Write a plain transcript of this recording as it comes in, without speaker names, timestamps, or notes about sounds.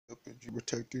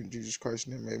protector in Jesus Christ's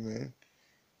name, amen.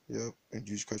 Yep, in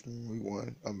Jesus Christ's name we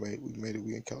won. We made it.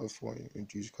 We in California in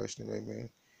Jesus Christ's name, amen.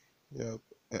 Yep.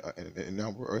 And now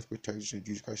we're earth protectors in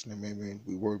Jesus Christ's name, amen.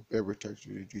 We were air protectors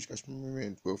in Jesus Christ's name,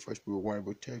 amen. Well, first we were water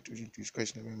protectors in Jesus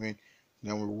Christ's name, amen.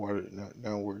 Now we're water.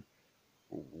 Now we're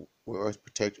earth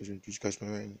protectors in Jesus Christ's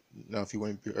name, amen. Now, if you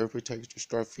want to be earth protectors, just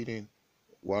start feeding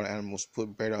wild animals.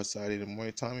 Put bread outside in the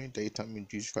morning time and daytime in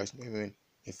Jesus Christ's name, amen.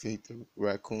 And feed the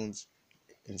raccoons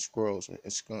and squirrels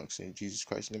and skunks in Jesus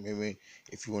Christ's name, amen.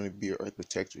 If you want to be an earth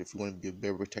protector, if you want to be a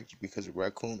bear protector, because a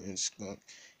raccoon and skunk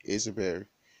is a bear,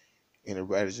 and a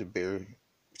rat is a bear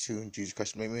too in Jesus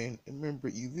Christ's name, amen. And remember,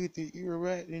 you're a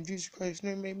rat in Jesus Christ's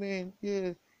name, amen.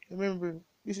 Yeah, remember,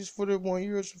 this is for the 1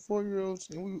 year olds and 4 year olds,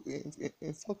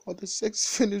 and fuck all the sex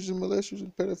offenders and molesters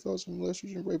and pedophiles and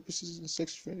molesters and rapists and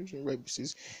sex offenders and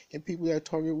rapists and people that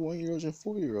target 1 year olds and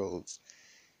 4 year olds.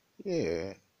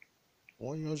 Yeah.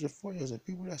 1 year olds and 4 year olds and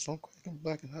people that's on crack and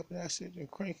black and hopping acid and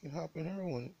crank and hopping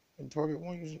heroin and target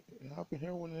 1 year and hopping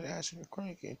heroin and acid and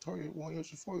crank and target 1 year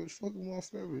and 4 years. Fuck them all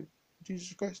forever.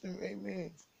 Jesus Christ, name,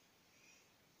 amen.